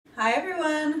Hi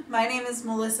everyone, my name is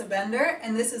Melissa Bender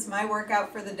and this is my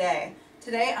workout for the day.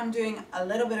 Today I'm doing a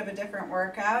little bit of a different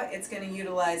workout. It's going to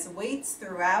utilize weights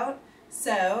throughout.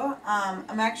 So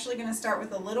I'm actually going to start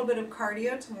with a little bit of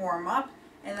cardio to warm up,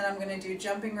 and then I'm going to do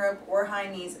jumping rope or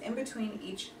high knees in between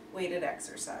each weighted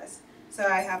exercise. So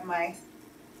I have my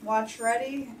watch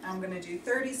ready. I'm going to do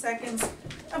 30 seconds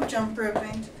of jump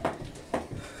roping.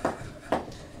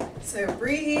 So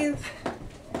breathe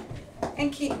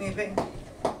and keep moving.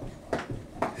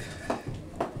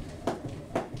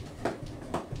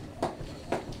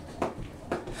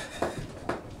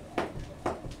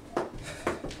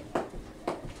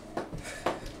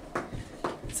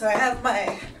 So I have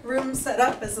my room set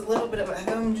up as a little bit of a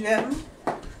home gym,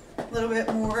 a little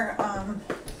bit more,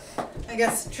 I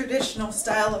guess, traditional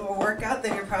style of a workout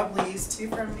than you're probably used to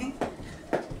from me.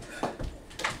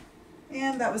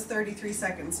 And that was 33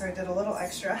 seconds, so I did a little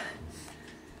extra.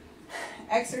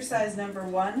 Exercise number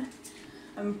 1,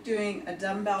 I'm doing a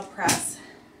dumbbell press.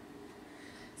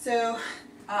 So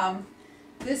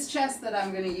this chest that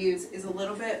I'm going to use is a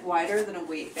little bit wider than a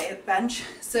weight bench,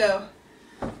 so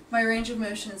my range of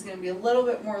motion is going to be a little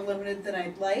bit more limited than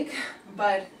I'd like,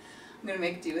 but I'm going to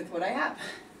make do with what I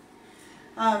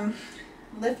have.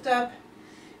 Lift up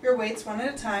your weights one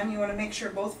at a time. You want to make sure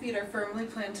both feet are firmly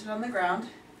planted on the ground.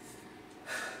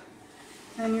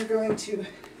 Then you're going to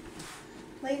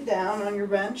lay down on your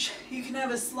bench. You can have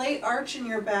a slight arch in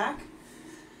your back.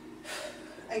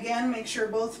 Again, make sure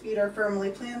both feet are firmly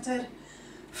planted.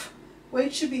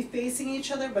 Weights should be facing each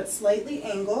other but slightly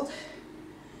angled.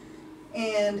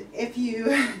 And if you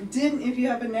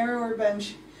have a narrower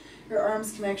bench, your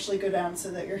arms can actually go down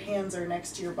so that your hands are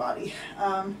next to your body.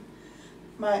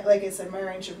 Like I said, my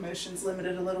range of motion is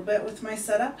limited a little bit with my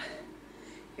setup.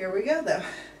 Here we go though.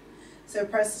 So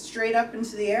press straight up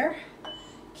into the air.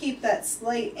 Keep that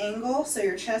slight angle so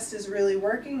your chest is really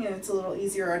working and it's a little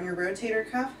easier on your rotator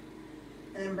cuff.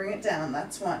 And then bring it down.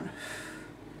 That's 1.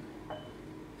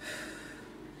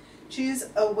 Choose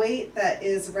a weight that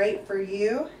is right for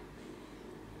you.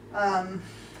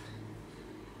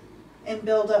 And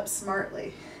build up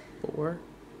smartly. 4.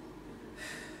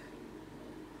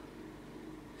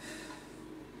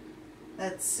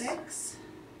 That's 6.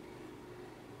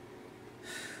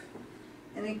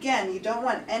 And again, you don't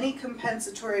want any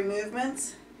compensatory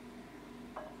movements.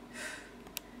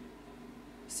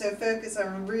 So focus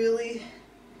on really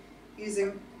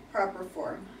using proper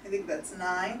form. I think that's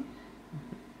 9,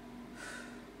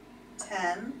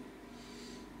 10,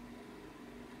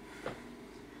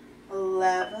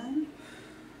 11,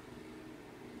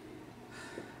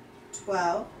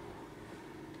 12,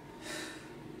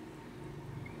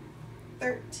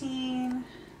 13,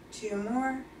 2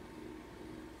 more,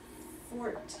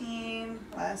 14,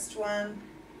 last one,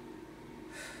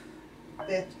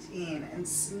 15, and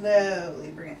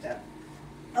slowly bring it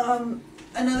down.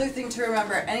 Another thing to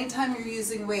remember, anytime you're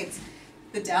using weights,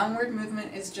 the downward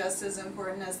movement is just as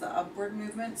important as the upward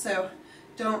movement, so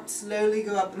don't slowly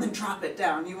go up and then drop it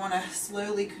down. You want to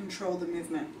slowly control the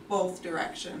movement both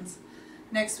directions.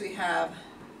 Next we have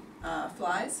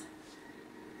flies.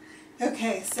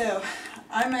 Okay, so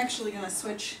I'm actually going to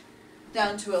switch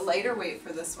down to a lighter weight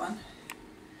for this one.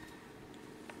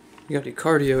 You got your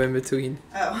cardio in between.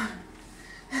 Oh.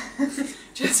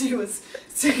 Jesse was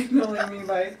signaling me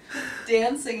by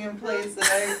dancing in place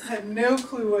that I had no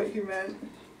clue what he meant.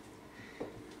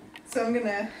 So I'm going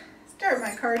to start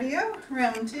my cardio,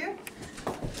 round 2.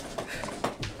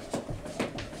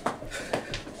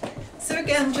 So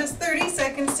again, just 30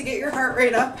 seconds to get your heart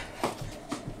rate up.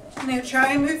 I'm going to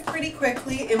try and move pretty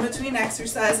quickly in between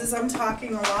exercises. I'm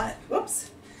talking a lot.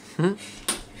 Whoops.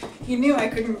 You knew I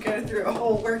couldn't go through a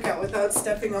whole workout without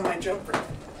stepping on my jump rope.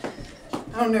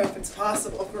 I don't know if it's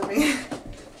possible for me.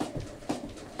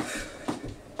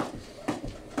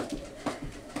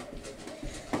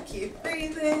 Keep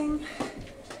breathing.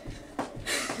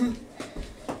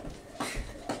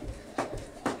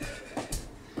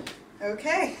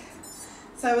 Okay,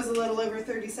 so that was a little over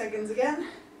 30 seconds again.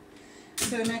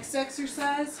 So next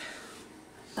exercise.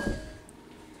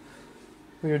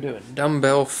 We are doing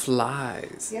dumbbell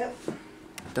flies. Yep.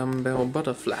 Dumbbell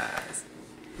butterflies.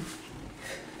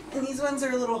 And these ones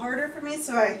are a little harder for me,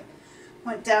 so I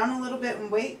went down a little bit in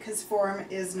weight because form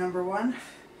is number 1.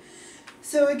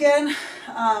 So again,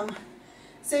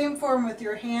 same form with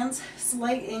your hands,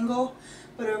 slight angle,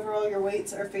 but overall your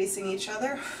weights are facing each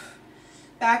other.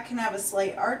 Back can have a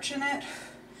slight arch in it,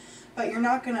 but you're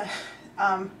not going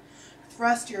to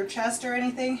thrust your chest or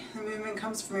anything. The movement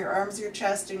comes from your arms, your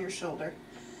chest, and your shoulder.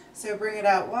 So bring it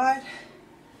out wide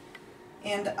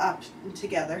and up and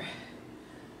together.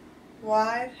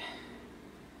 Wide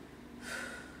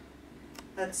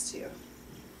That's 2.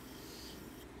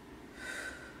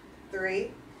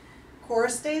 3. Core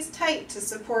stays tight to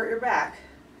support your back.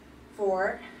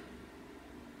 4.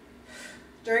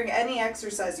 During any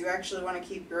exercise, you actually want to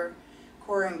keep your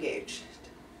core engaged.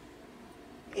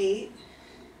 8.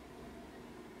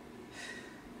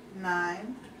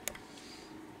 9.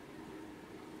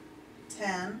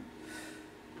 10.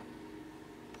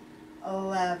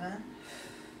 11.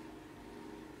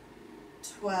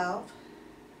 12.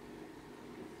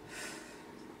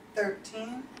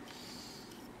 13.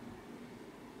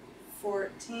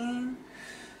 14.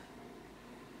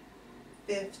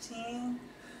 15.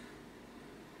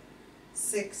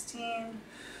 16.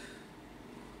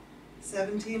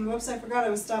 17. Whoops, I forgot I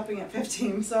was stopping at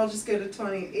 15, so I'll just go to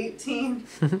 20. 18.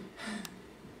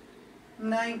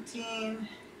 19.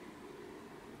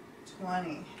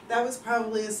 20. That was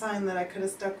probably a sign that I could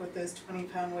have stuck with those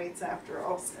 20-pound weights after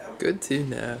also. Good to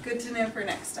know. Good to know for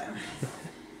next time.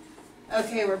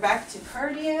 Okay, we're back to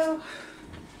cardio.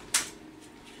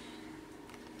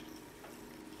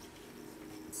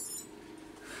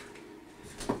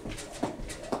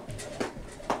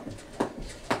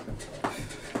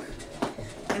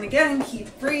 And again,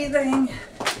 keep breathing.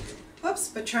 Whoops,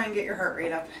 but try and get your heart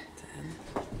rate up. 10.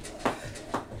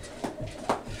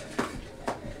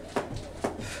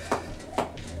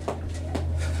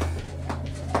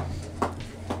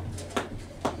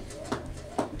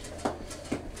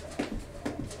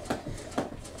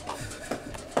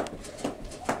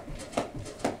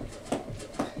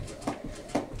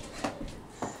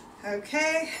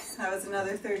 Okay, that was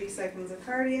another 30 seconds of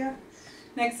cardio.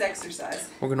 Next exercise.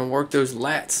 We're gonna work those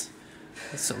lats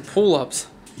with some pull-ups.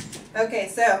 Okay,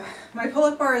 so my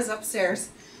pull-up bar is upstairs,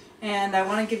 and I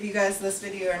want to give you guys this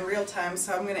video in real time,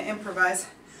 so I'm going to improvise.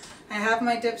 I have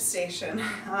my dip station.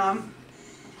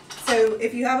 So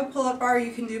if you have a pull-up bar,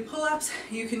 you can do pull-ups,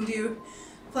 you can do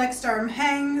flexed arm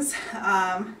hangs,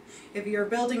 if you're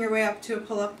building your way up to a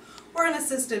pull-up, or an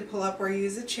assisted pull-up where you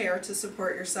use a chair to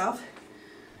support yourself.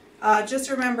 Just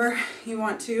remember, you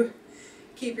want to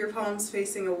keep your palms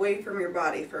facing away from your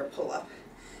body for a pull-up.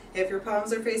 If your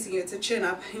palms are facing you, it's a chin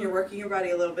up, and you're working your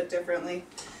body a little bit differently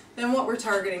than what we're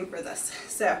targeting for this.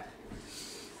 So,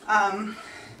 I'm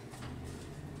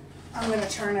going to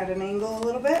turn at an angle a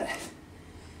little bit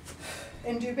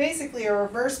and do basically a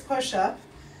reverse push-up.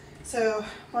 So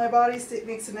my body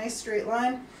makes a nice straight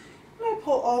line, and I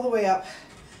pull all the way up,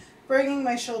 bringing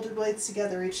my shoulder blades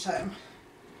together each time.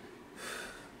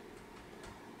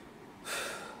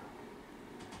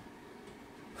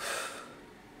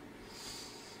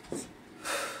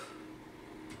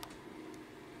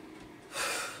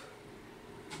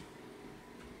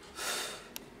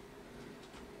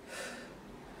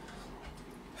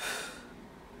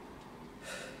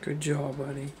 Good job,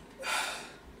 buddy.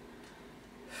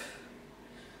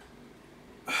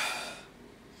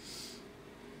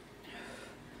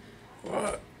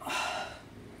 What?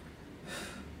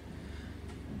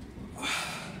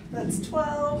 That's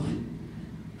 12.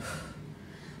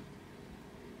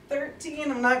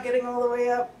 13. I'm not getting all the way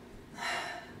up.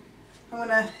 I'm going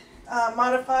to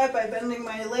modify by bending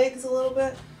my legs a little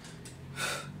bit.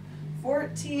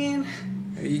 14.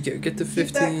 There you go. Get to Keep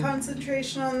 15. that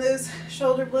concentration on those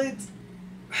shoulder blades.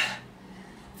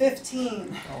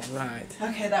 15. All right.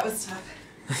 Okay, that was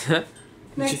tough.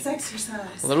 Next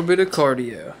exercise. A little bit of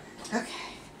cardio. Okay.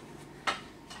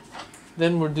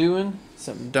 Then we're doing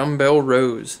some dumbbell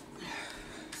rows.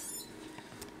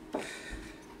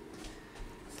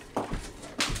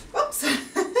 Oops.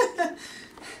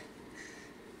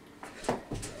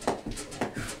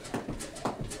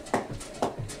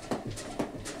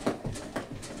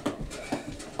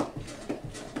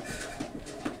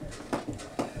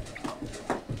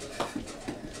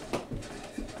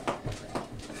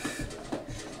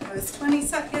 That was 20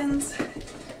 seconds.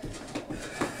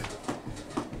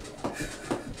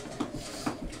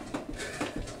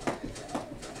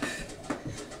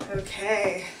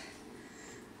 Okay.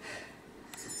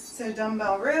 So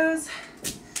dumbbell rows.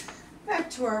 Back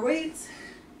to our weights.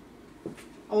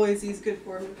 Always use good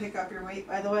form to pick up your weight,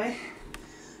 by the way.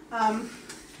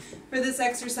 For this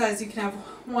exercise, you can have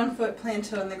one foot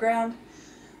planted on the ground,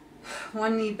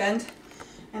 one knee bent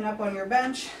and up on your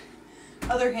bench,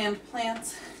 other hand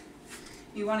plants.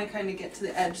 You want to kind of get to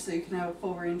the edge so you can have a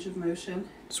full range of motion.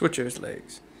 Switch those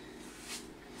legs.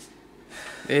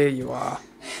 There you are.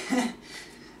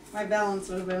 My balance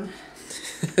would have been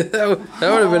that would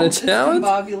have been a challenge.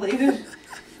 Discombobulated.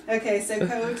 Okay, so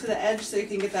go to the edge so you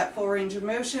can get that full range of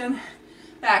motion.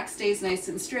 Back stays nice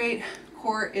and straight.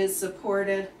 Core is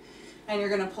supported. And you're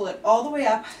going to pull it all the way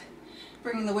up,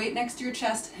 bringing the weight next to your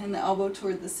chest and the elbow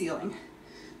toward the ceiling.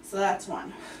 So that's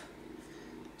 1,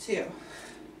 2,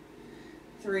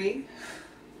 3,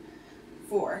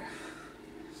 4,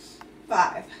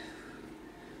 5,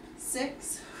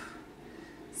 6,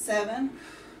 7,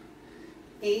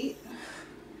 8,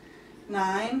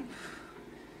 9,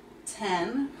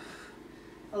 10,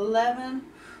 11,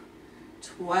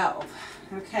 12.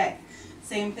 Okay,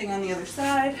 same thing on the other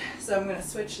side. So I'm going to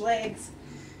switch legs,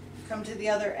 come to the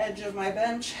other edge of my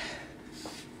bench.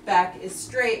 Back is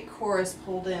straight, core is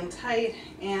pulled in tight,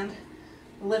 and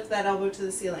lift that elbow to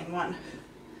the ceiling. 1,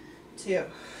 2,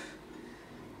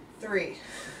 3,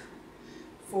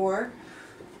 4,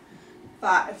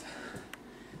 5,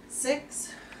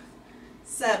 6,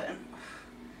 7,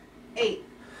 8,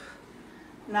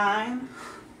 9,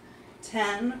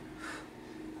 10,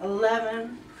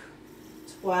 11,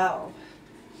 12.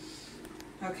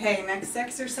 Okay, next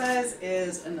exercise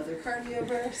is another cardio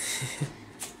burst.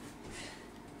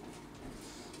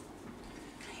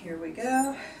 Here we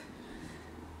go.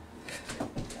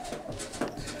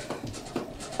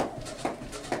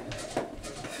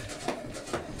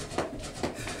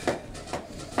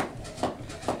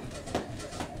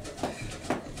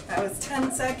 That was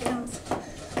 10 seconds.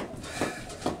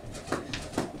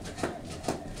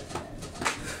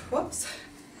 Whoops.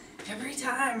 Every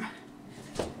time.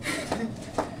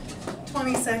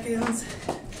 20 seconds.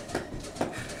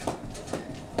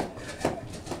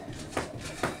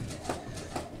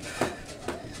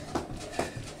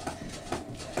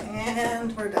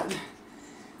 And we're done.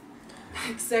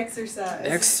 Next exercise.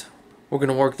 Next, we're going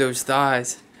to work those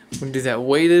thighs. We're going to do that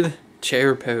weighted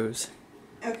chair pose.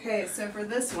 Okay, so for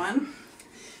this one,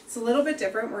 it's a little bit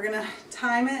different. We're going to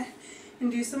time it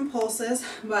and do some pulses,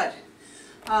 but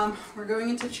we're going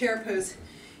into chair pose.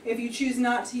 If you choose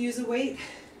not to use a weight,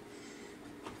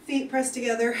 feet pressed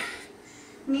together,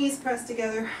 knees pressed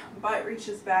together, butt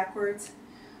reaches backwards,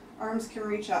 arms can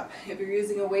reach up. If you're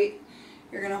using a weight,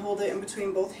 you're going to hold it in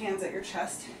between both hands at your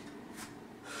chest.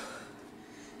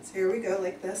 So here we go,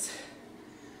 like this.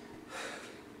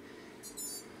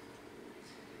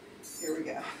 Here we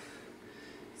go.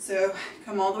 So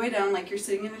come all the way down like you're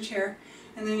sitting in a chair,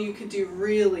 and then you could do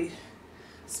really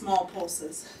small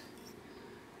pulses.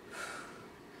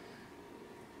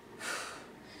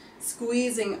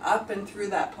 Squeezing up and through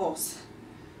that pulse.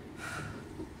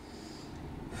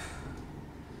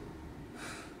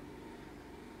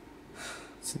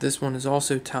 So this one is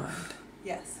also timed.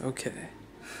 Yes. Okay.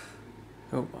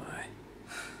 Oh my.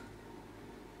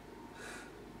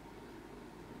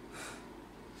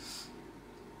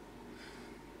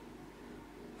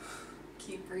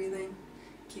 Keep breathing.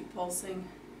 Keep pulsing.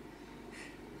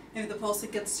 If the pulse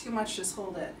gets too much, just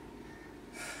hold it.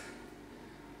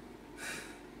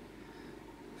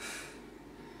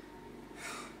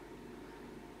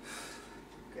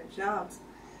 Good job.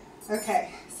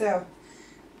 Okay, so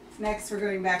next we're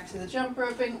going back to the jump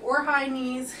roping or high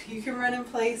knees. You can run in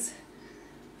place.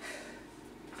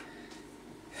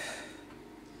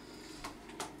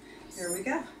 Here we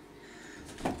go.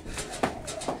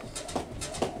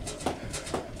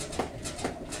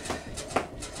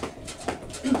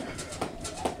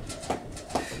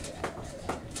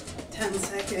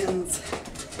 Seconds.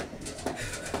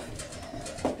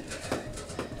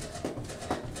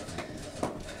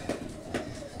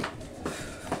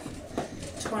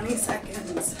 20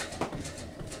 seconds.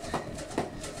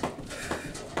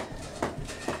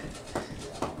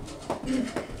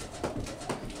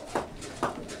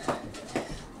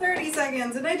 30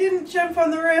 seconds, and I didn't jump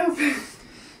on the rope.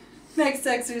 Next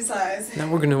exercise. Now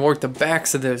we're going to work the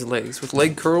backs of those legs with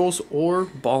leg curls or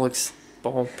ball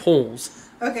pulls.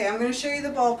 Okay, I'm going to show you the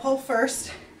ball pull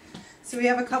first. So we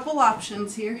have a couple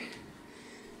options here.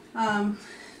 For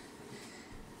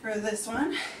this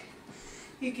one,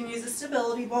 you can use a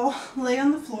stability ball, lay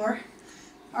on the floor.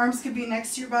 Arms could be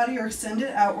next to your body or extend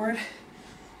it outward.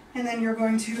 And then you're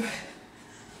going to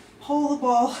pull the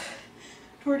ball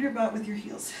toward your butt with your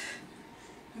heels.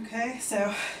 Okay,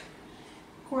 so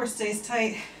core stays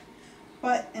tight,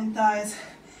 butt and thighs,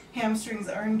 hamstrings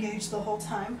are engaged the whole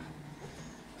time.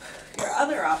 Your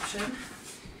other option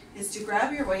is to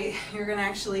grab your weight. You're going to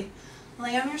actually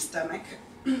lay on your stomach.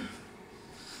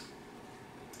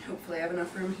 Hopefully I have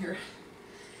enough room here.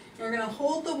 You're going to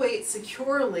hold the weight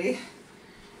securely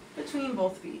between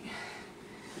both feet.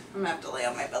 I'm going to have to lay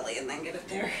on my belly and then get it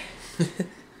there.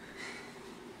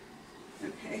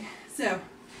 Okay, so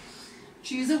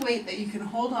choose a weight that you can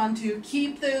hold on to.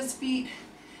 Keep those feet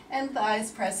and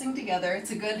thighs pressing together.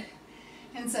 It's a good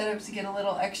incentive to get a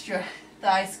little extra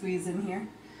thigh squeeze in here.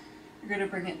 You're going to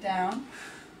bring it down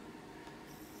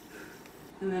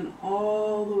and then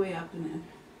all the way up and in.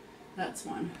 That's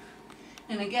one.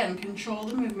 And again, control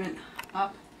the movement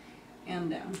up and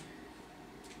down.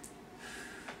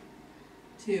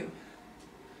 2,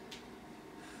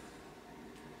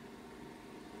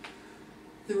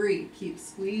 3, keep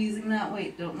squeezing that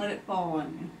weight, don't let it fall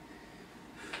on you.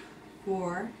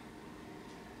 4,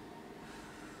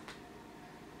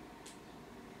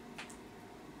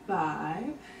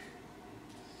 5,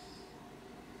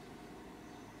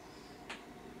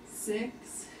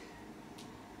 6,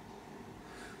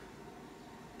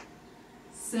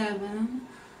 7,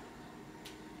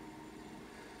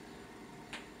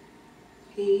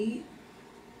 8,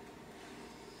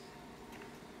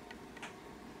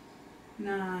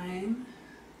 9,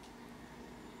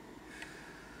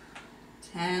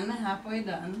 10, halfway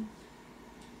done.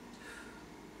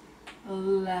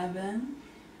 11,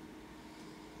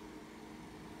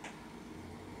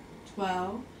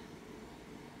 12,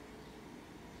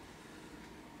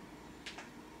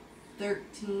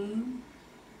 13,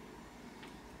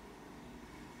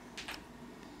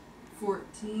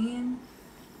 14,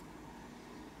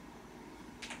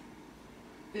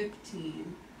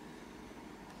 15,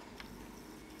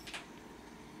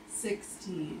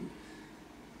 16,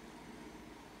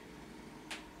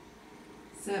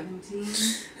 17,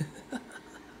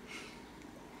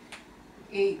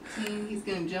 18, he's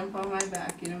going to jump on my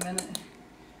back in a minute,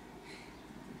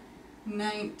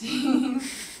 19,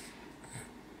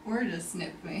 or just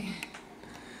snip me,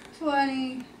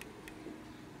 20,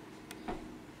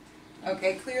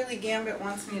 okay, clearly Gambit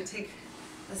wants me to take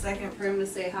a second for him to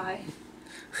say hi.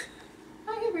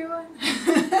 Hi everyone.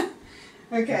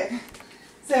 Okay,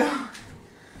 so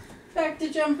back to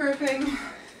jump roping.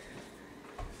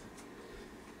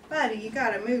 Buddy, you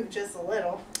gotta move just a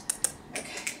little.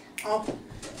 Okay, I'll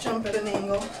jump at an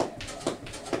angle.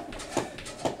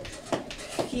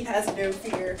 He has no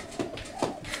fear.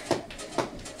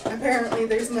 Apparently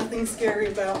there's nothing scary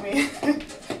about me.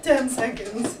 10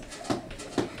 seconds.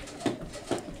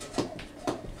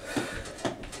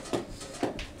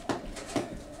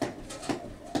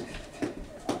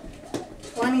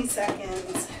 20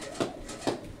 seconds.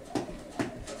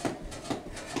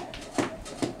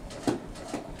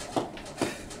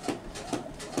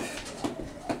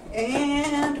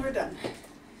 And we're done.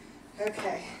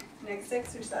 Okay, next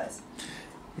exercise.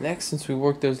 Next, since we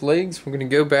worked those legs, we're going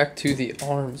to go back to the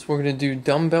arms. We're going to do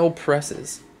dumbbell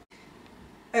presses.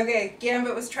 Okay,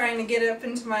 Gambit was trying to get up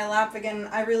into my lap again.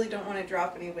 I really don't want to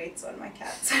drop any weights on my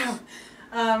cat. So,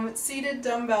 seated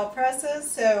dumbbell presses.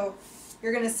 So,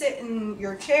 you're going to sit in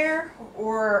your chair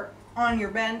or on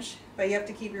your bench, but you have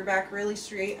to keep your back really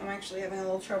straight. I'm actually having a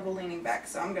little trouble leaning back,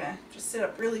 so I'm going to just sit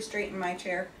up really straight in my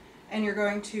chair. And you're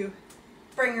going to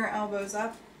bring your elbows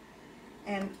up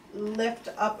and lift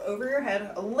up over your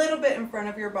head a little bit in front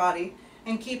of your body,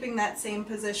 and keeping that same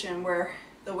position where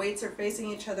the weights are facing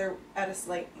each other at a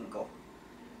slight angle.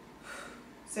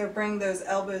 So bring those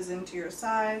elbows into your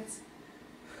sides,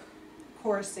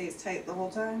 core stays tight the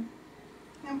whole time,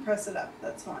 and press it up.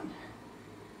 That's 1.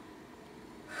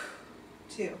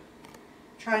 2.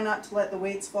 Try not to let the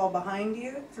weights fall behind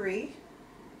you. 3,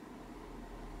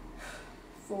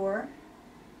 4,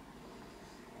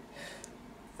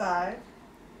 5.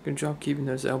 Good job keeping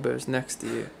those elbows next to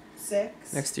you.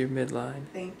 6. Next to your midline.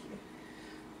 Thank you.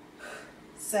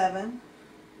 7,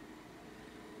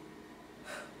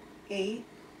 8,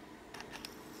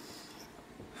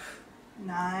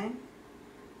 9,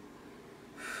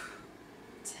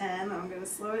 10. I'm going to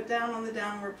slow it down on the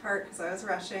downward part because I was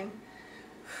rushing.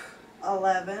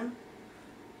 11,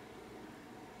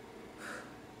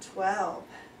 12.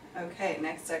 Okay,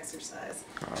 next exercise.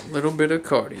 A little bit of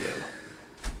cardio.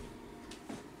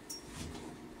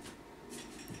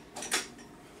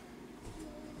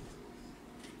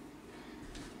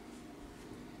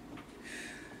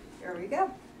 Here we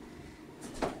go.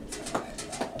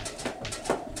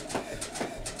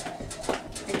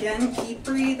 Again, keep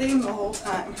breathing the whole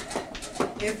time.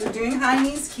 If we're doing high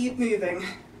knees, keep moving.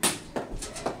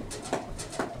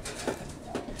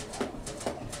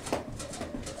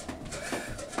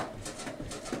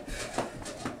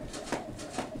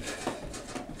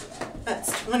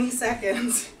 That's 20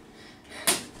 seconds.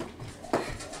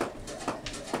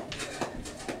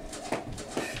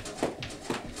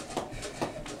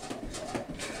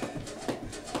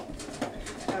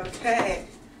 Okay,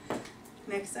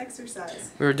 next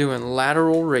exercise. We're doing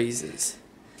lateral raises.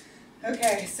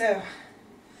 Okay, so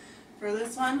for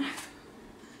this one,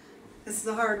 this is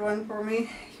a hard one for me.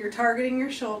 You're targeting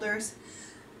your shoulders.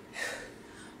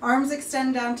 Arms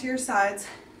extend down to your sides.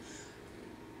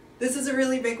 This is a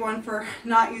really big one for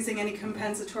not using any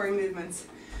compensatory movements.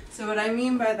 So what I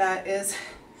mean by that is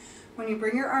when you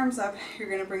bring your arms up, you're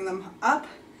going to bring them up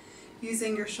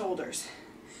using your shoulders.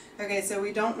 Okay, so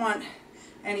we don't want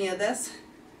any of this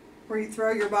where you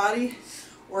throw your body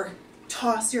or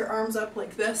toss your arms up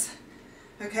like this.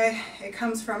 Okay, it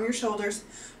comes from your shoulders.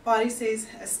 Body stays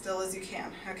as still as you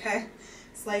can, okay?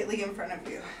 Slightly in front of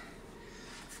you.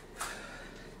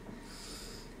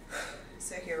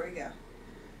 So here we go.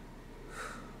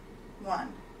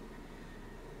 1,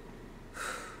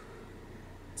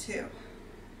 2,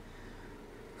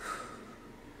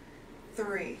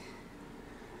 3.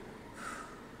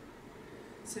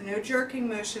 So no jerking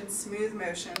motions, smooth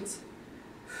motions.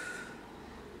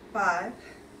 5,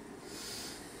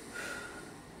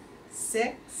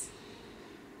 6,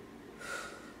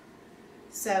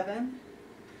 7,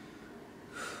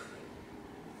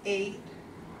 8,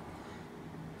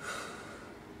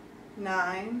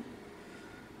 9,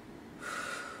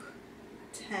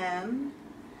 10,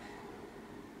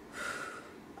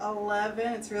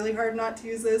 11. It's really hard not to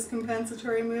use those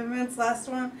compensatory movements. Last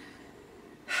one.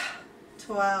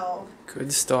 12.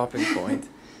 Good stopping point.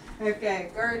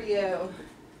 Okay, cardio.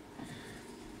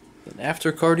 Then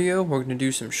after cardio, we're going to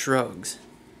do some shrugs.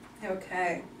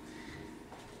 Okay.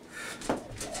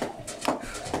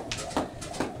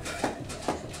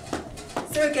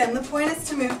 So again, the point is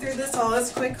to move through this all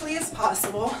as quickly as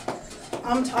possible.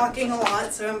 I'm talking a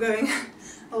lot, so I'm going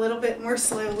a little bit more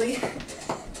slowly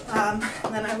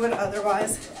than I would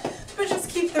otherwise. But just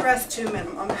keep the rest to a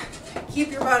minimum.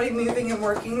 Keep your body moving and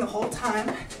working the whole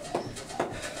time.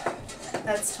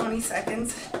 That's 20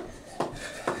 seconds.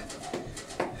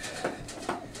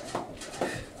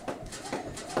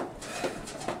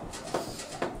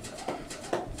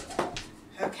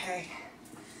 Okay,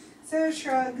 so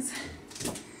shrugs.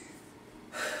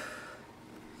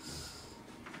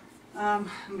 I'm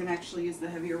going to actually use the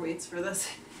heavier weights for this,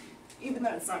 even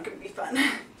though it's not going to be fun.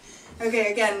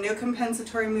 Okay, again, no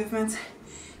compensatory movements.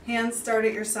 Hands start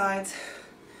at your sides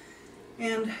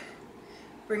and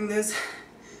bring those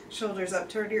shoulders up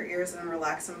toward your ears and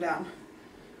relax them down.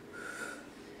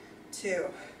 2,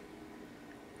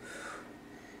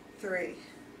 3,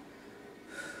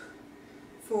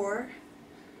 4,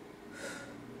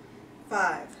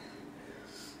 5,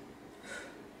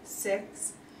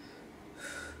 6,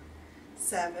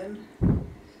 7,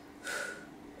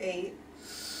 8,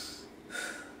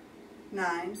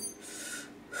 9,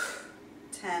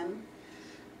 10,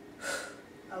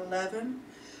 11,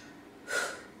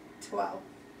 12.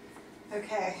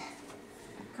 Okay,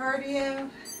 cardio.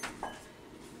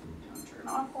 Don't turn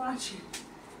off watch.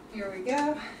 Here we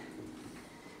go.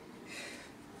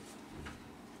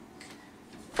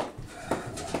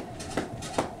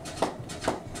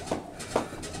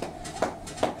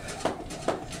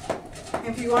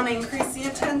 If you want to increase the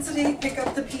intensity, pick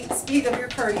up the speed of your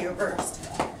cardio burst.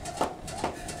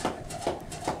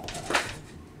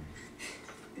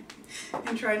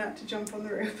 And try not to jump on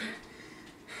the rope.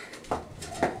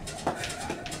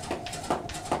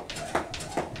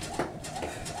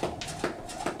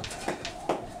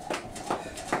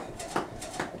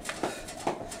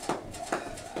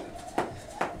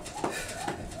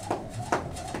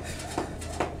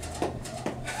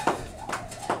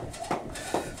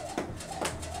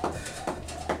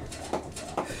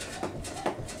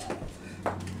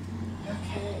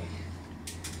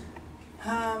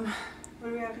 What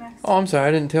do we have next? Oh, I'm sorry,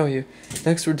 I didn't tell you.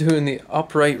 Next, we're doing the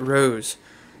upright rows.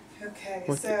 Okay,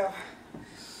 so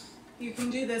you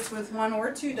can do this with 1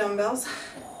 or 2 dumbbells.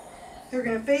 They're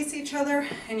going to face each other,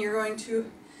 and you're going to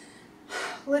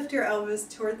lift your elbows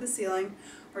toward the ceiling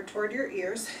or toward your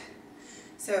ears.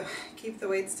 So keep the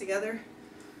weights together.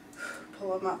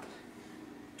 Pull them up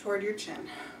toward your chin.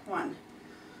 1,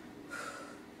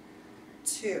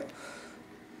 2,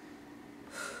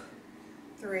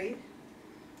 3,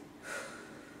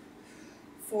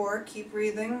 4, keep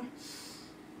breathing.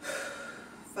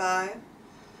 5,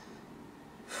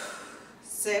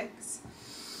 6,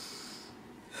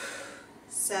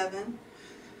 7,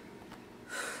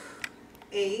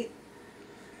 8,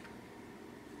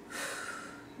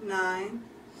 9,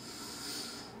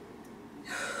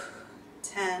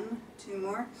 10, 2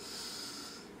 more,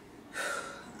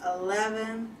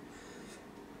 11,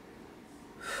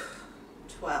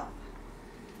 12.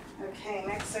 Okay,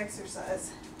 next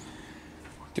exercise.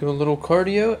 Do a little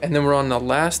cardio, and then we're on the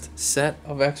last set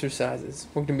of exercises.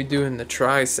 We're going to be doing the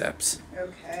triceps,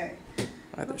 Okay.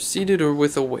 either seated or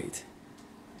with a weight.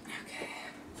 Okay.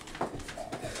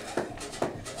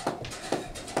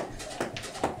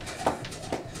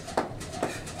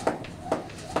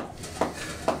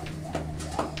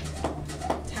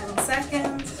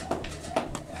 Seconds.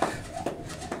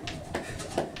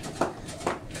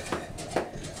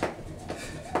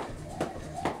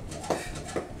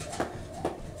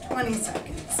 20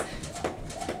 seconds.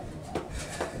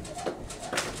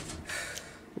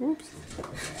 Oops.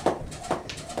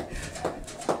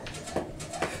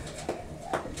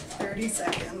 30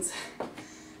 seconds.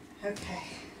 Okay.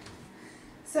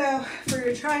 So for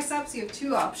your triceps, you have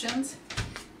two options.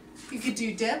 You could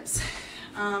do dips.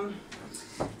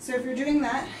 So if you're doing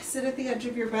that, sit at the edge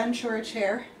of your bench or a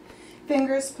chair.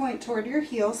 Fingers point toward your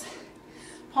heels.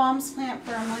 Palms plant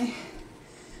firmly.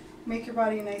 Make your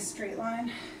body a nice straight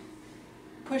line.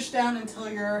 Push down until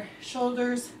your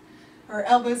shoulders or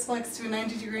elbows flex to a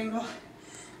 90-degree angle.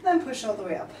 Then push all the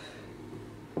way up.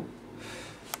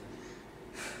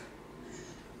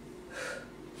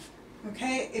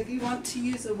 Okay, if you want to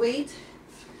use a weight,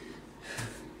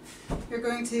 you're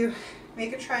going to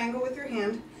make a triangle with your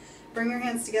hand. Bring your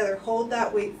hands together. Hold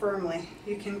that weight firmly.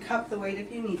 You can cup the weight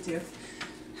if you need to.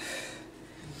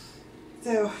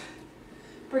 So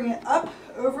bring it up,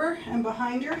 over, and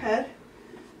behind your head.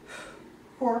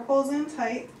 Core pulls in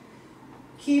tight.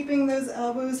 Keeping those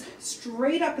elbows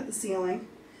straight up at the ceiling.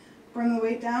 Bring the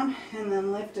weight down and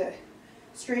then lift it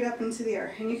straight up into the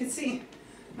air. And you can see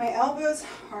my elbows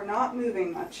are not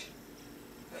moving much.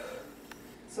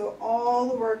 So all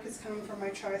the work is coming from my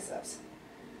triceps.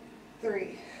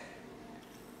 3,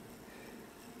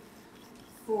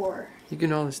 4. You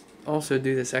can also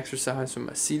do this exercise from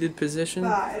a seated position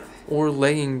 5. or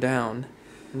laying down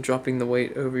and dropping the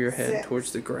weight over your head 6.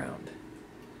 towards the ground.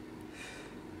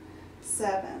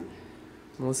 7.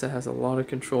 Melissa has a lot of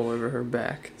control over her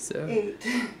back, so 8.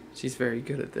 she's very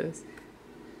good at this.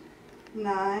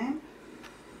 9.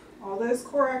 All those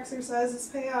core exercises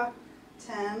pay off.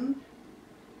 10.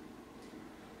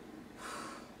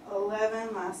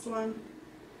 11. Last one.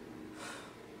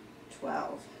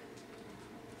 12.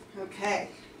 Okay.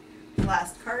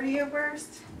 Last cardio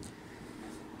burst.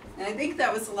 And I think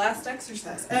that was the last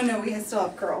exercise. Oh no, we still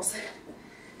have curls.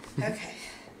 Okay.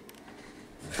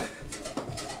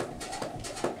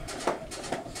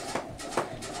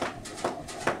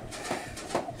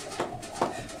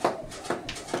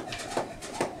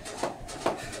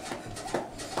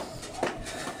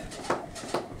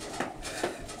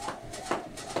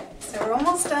 So we're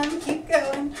almost done. Keep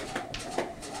going.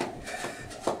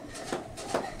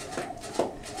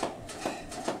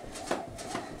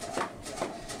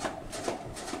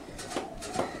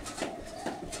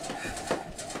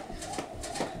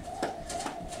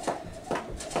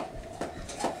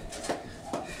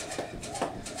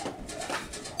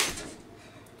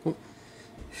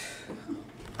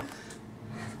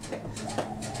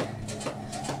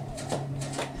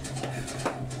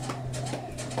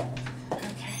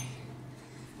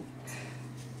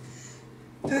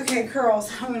 Okay, curls.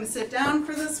 I'm going to sit down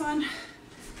for this one.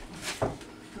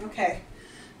 Okay,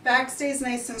 back stays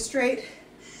nice and straight.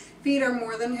 Feet are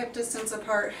more than hip distance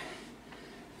apart.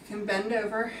 You can bend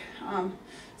over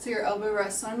so your elbow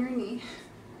rests on your knee.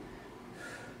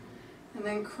 And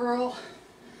then curl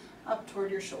up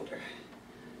toward your shoulder.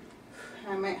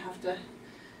 I might have to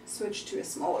switch to a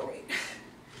smaller weight.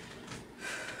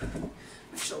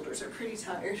 My shoulders are pretty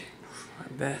tired. I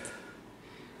bet.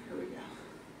 Here we go.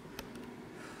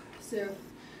 So,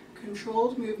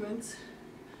 controlled movements.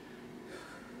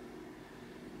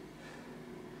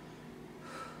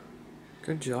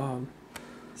 Good job.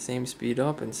 Same speed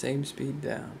up and same speed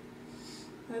down.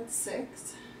 That's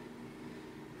 6,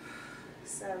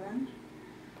 7,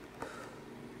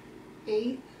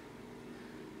 8,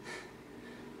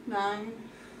 9,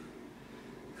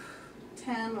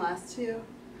 10, last 2,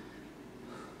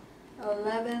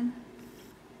 11,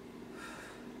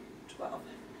 12.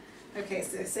 Okay,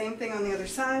 so same thing on the other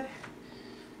side.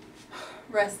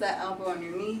 Rest that elbow on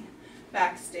your knee.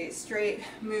 Back stays straight.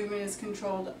 Movement is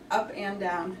controlled up and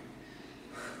down.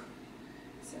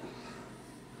 So,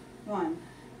 1,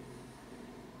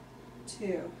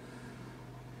 2,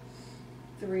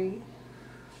 3,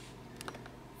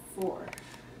 4,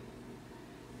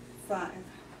 5,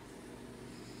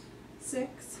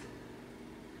 6,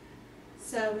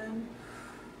 7,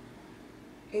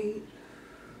 8,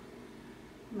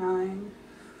 9,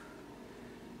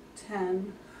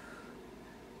 10,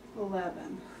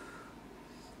 11,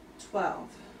 12.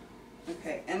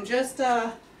 Okay, and just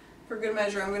for good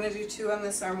measure, I'm going to do 2 on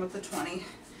this arm with the 20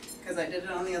 because I did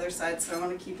it on the other side, so I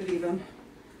want to keep it even.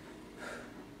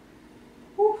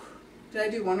 Whew. Did I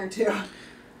do 1 or 2?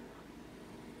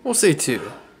 We'll say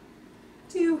 2.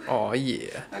 2. Oh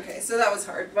yeah. Okay, so that was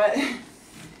hard, but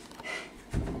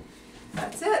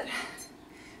that's it.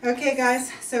 Okay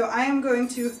guys, so I am going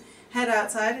to head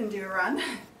outside and do a run.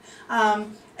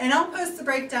 And I'll post the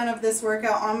breakdown of this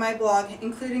workout on my blog,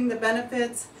 including the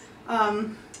benefits,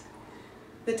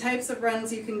 the types of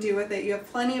runs you can do with it. You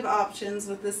have plenty of options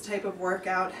with this type of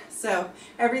workout. So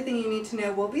everything you need to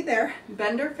know will be there,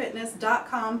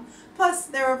 benderfitness.com. Plus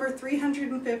there are over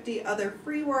 350 other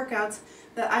free workouts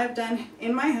that I've done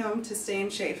in my home to stay in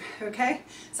shape, okay?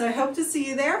 So I hope to see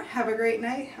you there. Have a great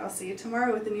night. I'll see you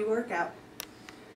tomorrow with a new workout.